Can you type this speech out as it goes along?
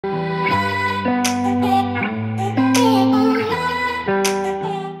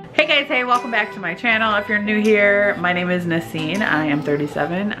welcome back to my channel. If you're new here, my name is Nassine. I am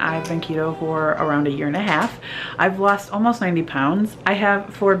 37. I've been keto for around a year and a half. I've lost almost 90 pounds. I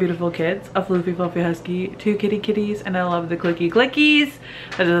have 4 beautiful kids, a floofy fluffy husky, 2 kitty kitties, and I love the clicky clickies.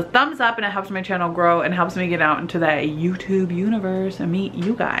 That is a thumbs up and it helps my channel grow and helps me get out into that YouTube universe and meet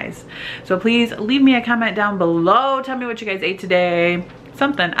you guys. So please leave me a comment down below. Tell me what you guys ate today.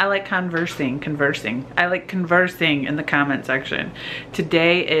 Something. I like conversing. I like conversing in the comment section.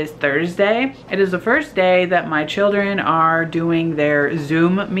 Today is Thursday. It is the first day that my children are doing their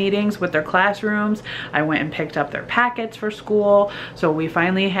Zoom meetings with their classrooms. I went and picked up their packets for school. So we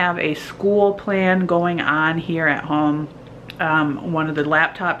finally have a school plan going on here at home. One of the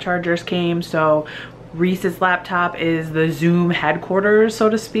laptop chargers came, so Reese's laptop is the Zoom headquarters, so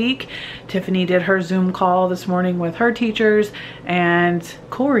to speak. Tiffany did her Zoom call this morning with her teachers, and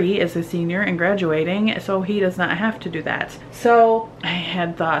Corey is a senior and graduating, so he does not have to do that. So I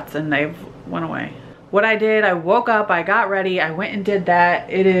had thoughts and they've went away. What I did, I woke up, I got ready, I went and did that.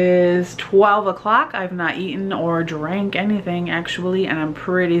 It is 12 o'clock. I've not eaten or drank anything actually, and I'm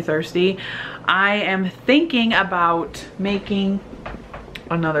pretty thirsty. I am thinking about making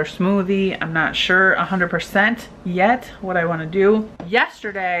another smoothie. I'm not sure 100% yet what I want to do.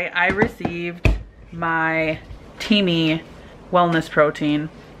 Yesterday I received my Teamy wellness protein,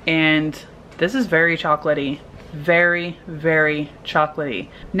 and this is very chocolatey. Very chocolatey.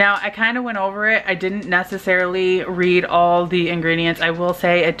 Now I kind of went over it. I didn't necessarily read all the ingredients. I will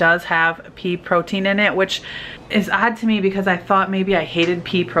say it does have pea protein in it, which is odd to me because I thought maybe I hated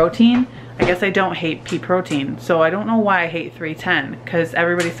pea protein. I guess I don't hate pea protein, so I don't know why I hate 310, because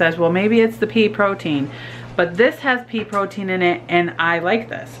everybody says, well, maybe it's the pea protein, but this has pea protein in it and I like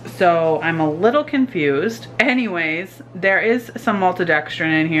this, so I'm a little confused. Anyways, there is some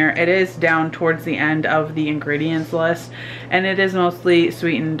maltodextrin in here. It is down towards the end of the ingredients list, and it is mostly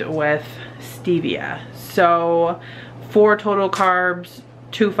sweetened with stevia. So 4 total carbs,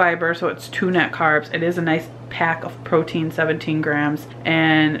 2 fiber, so it's 2 net carbs. It is a nice pack of protein, 17 grams,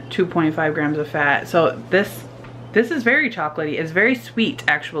 and 2.5 grams of fat. So this is very chocolatey. It's very sweet,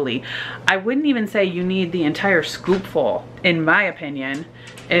 actually. I wouldn't even say you need the entire scoopful, in my opinion.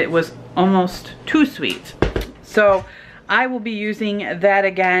 It was almost too sweet. So I will be using that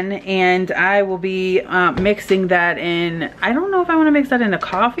again, and I will be mixing that in. I don't know if I want to mix that into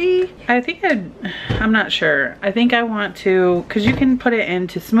coffee. I'm not sure. I think I want to, because you can put it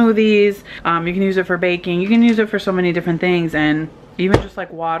into smoothies. You can use it for baking. You can use it for so many different things, and even just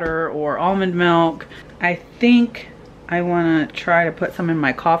like water or almond milk. I think I want to try to put some in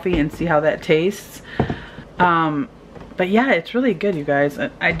my coffee and see how that tastes. But yeah, it's really good, you guys.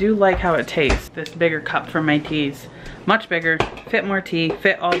 I do like how it tastes. This bigger cup for my teas. Much bigger, fit more tea,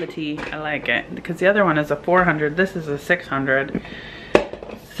 fit all the tea. I like it, because the other one is a 400, this is a 600.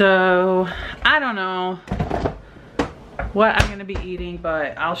 So I don't know what I'm gonna be eating,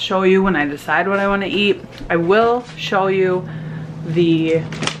 but I'll show you when I decide what I want to eat. I will show you the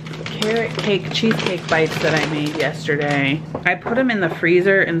carrot cake cheesecake bites that I made yesterday. I put them in the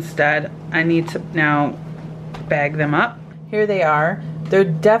freezer instead. I need to now bag them up. Here they are. They're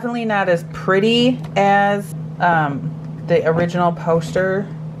definitely not as pretty as the original poster,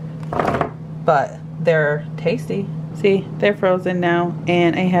 but they're tasty. See, they're frozen now,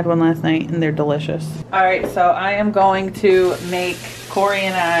 and I had one last night and they're delicious. All right, so I am going to make Corey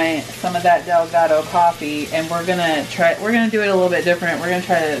and I some of that Delgado coffee, and we're gonna do it a little bit different. We're gonna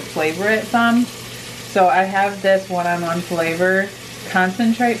try to flavor it some. So I have this 1-on-1 flavor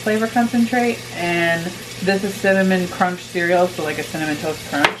concentrate, and this is cinnamon crunch cereal, so like a cinnamon toast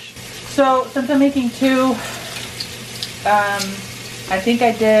crunch. So since I'm making 2, I think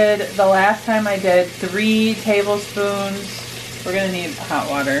the last time I did 3 tablespoons. We're gonna need hot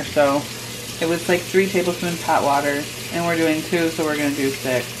water, so it was like 3 tablespoons hot water, and we're doing 2, so we're gonna do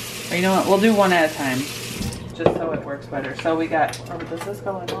 6. Or you know what, we'll do 1 at a time, just so it works better. So we got, does this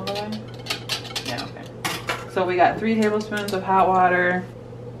go in all the way? Yeah, okay. So we got 3 tablespoons of hot water.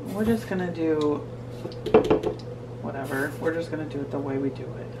 We're just gonna do whatever. We're just gonna do it the way we do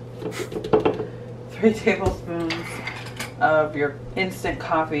it. 3 tablespoons of your instant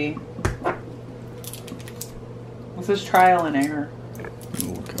coffee. This is trial and error.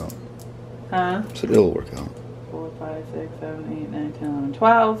 It'll work out. Huh? So it'll work out. 4, 5, 6, 7, 8, 9, 10, 11,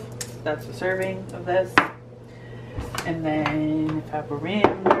 12. That's the serving of this. And then if I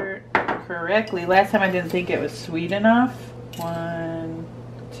remember correctly, last time I didn't think it was sweet enough. 1,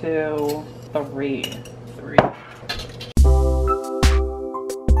 2, 3.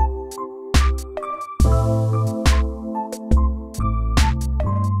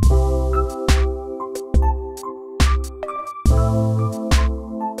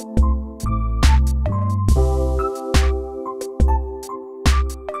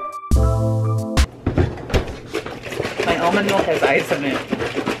 has ice in it.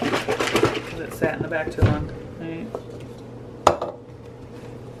 Because it sat in the back too long. Right.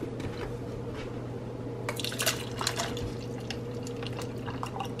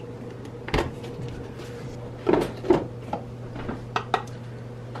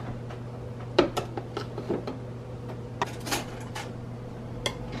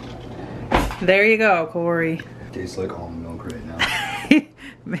 There you go, Corey. Tastes like almond milk right now.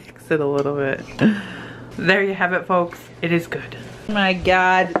 Mix it a little bit. There you have it, folks. It is good. Oh my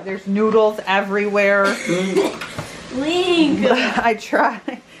God, there's noodles everywhere. Link. I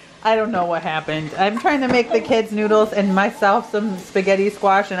tried. I don't know what happened. I'm trying to make the kids noodles and myself some spaghetti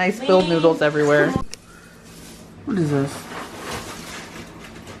squash, and I spilled noodles everywhere. What is this?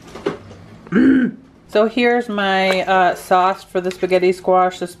 So here's my sauce for the spaghetti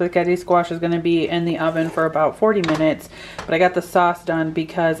squash. The spaghetti squash is going to be in the oven for about 40 minutes. But I got the sauce done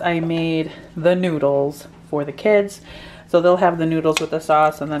because I made the noodles for the kids. So they'll have the noodles with the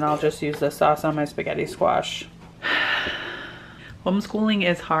sauce, and then I'll just use the sauce on my spaghetti squash. Homeschooling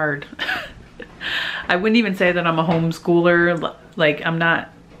is hard. I wouldn't even say that I'm a homeschooler. Like, I'm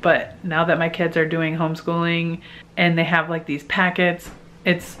not. But now that my kids are doing homeschooling and they have like these packets,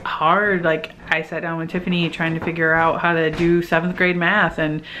 it's hard. Like, I sat down with Tiffany trying to figure out how to do 7th grade math,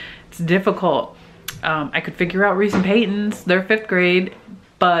 and it's difficult. I could figure out Reese and Peyton's, they're 5th grade,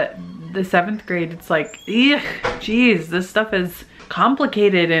 but the 7th grade, it's like, geez, this stuff is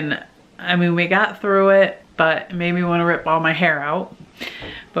complicated. And I mean, we got through it, but it made me want to rip all my hair out.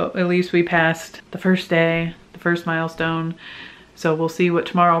 But at least we passed the first day, the first milestone. So we'll see what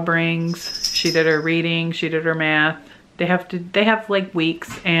tomorrow brings. She did her reading, she did her math. They have like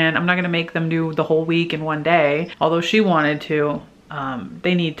weeks, and I'm not gonna make them do the whole week in one day, although she wanted to.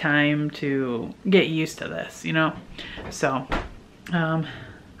 They need time to get used to this, you know? So, I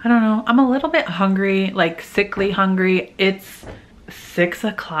don't know. I'm a little bit hungry, like sickly hungry. It's 6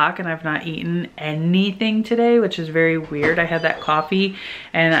 o'clock and I've not eaten anything today, which is very weird. I had that coffee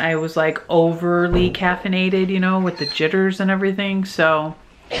and I was like overly caffeinated, you know, with the jitters and everything. So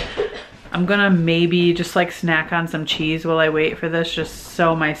I'm gonna maybe just like snack on some cheese while I wait for this, just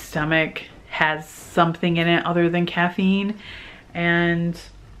so my stomach has something in it other than caffeine. And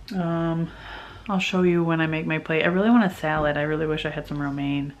I'll show you when I make my plate. I really want a salad. I really wish I had some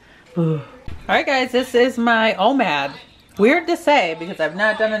romaine. Ugh. All right, guys, this is my OMAD. Weird to say because I've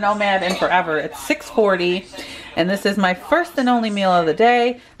not done an OMAD in forever. It's 6:40 and this is my first and only meal of the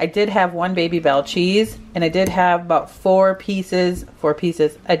day. I did have 1 Baby Bell cheese and I did have about 4 pieces.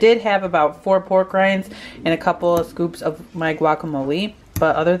 I did have about 4 pork rinds and a couple of scoops of my guacamole.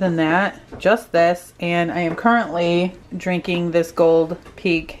 But other than that, just this. And I am currently drinking this Gold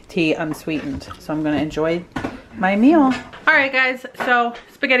Peak tea unsweetened. So I'm gonna enjoy my meal. All right, guys, so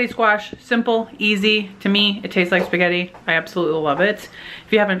spaghetti squash, simple, easy. To me, it tastes like spaghetti. I absolutely love it.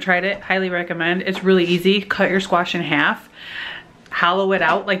 If you haven't tried it, highly recommend. It's really easy. Cut your squash in half, hollow it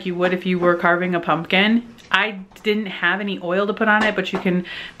out like you would if you were carving a pumpkin. I didn't have any oil to put on it, but you can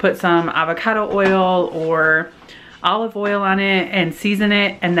put some avocado oil or olive oil on it and season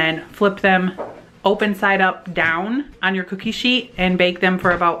it, and then flip them open side up down on your cookie sheet and bake them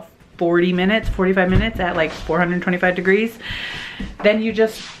for about 45 minutes at like 425 degrees. Then you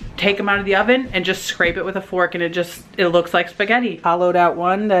just take them out of the oven and just scrape it with a fork, and it looks like spaghetti. Hollowed out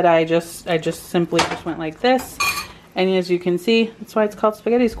one that I just simply went like this. And as you can see, that's why it's called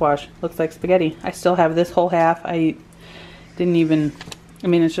spaghetti squash. Looks like spaghetti. I still have this whole half. I mean,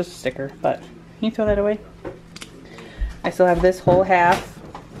 it's just a sticker, but can you throw that away? I still have this whole half.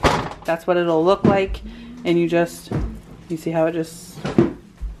 That's what it'll look like. And you see how it just,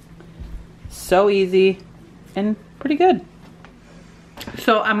 so easy and pretty good.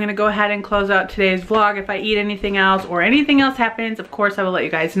 So I'm gonna go ahead and close out today's vlog. If I eat anything else or anything else happens, of course I will let you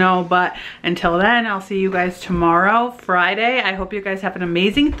guys know. But until then, I'll see you guys tomorrow, Friday. I hope you guys have an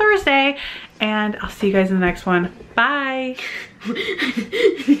amazing Thursday, and I'll see you guys in the next one. Bye.